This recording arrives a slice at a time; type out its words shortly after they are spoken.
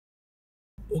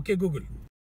Okay Google,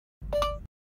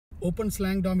 open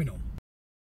slang Domino.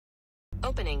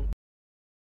 Opening.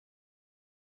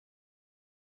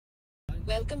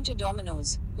 Welcome to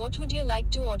Domino's. What would you like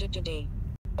to order today?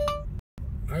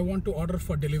 I want to order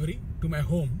for delivery to my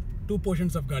home 2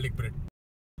 portions of garlic bread.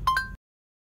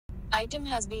 Item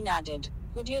has been added.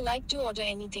 Would you like to order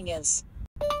anything else?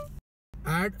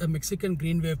 Add a Mexican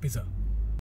green wave pizza.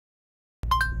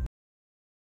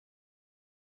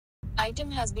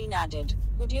 Item has been added.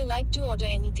 Would you like to order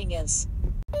anything else?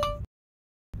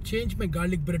 Change my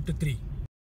garlic bread to 3.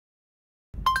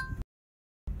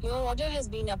 Your order has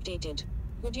been updated.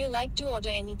 Would you like to order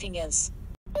anything else?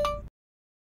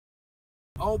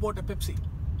 How about a Pepsi?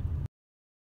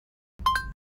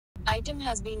 Item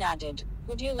has been added.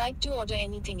 Would you like to order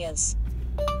anything else?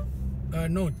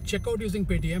 No, check out using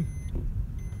Paytm.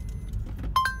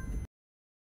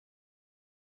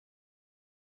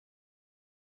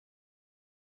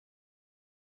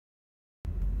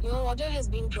 Your order has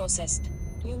been processed.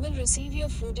 You will receive your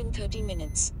food in 30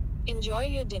 minutes. Enjoy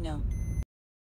your dinner.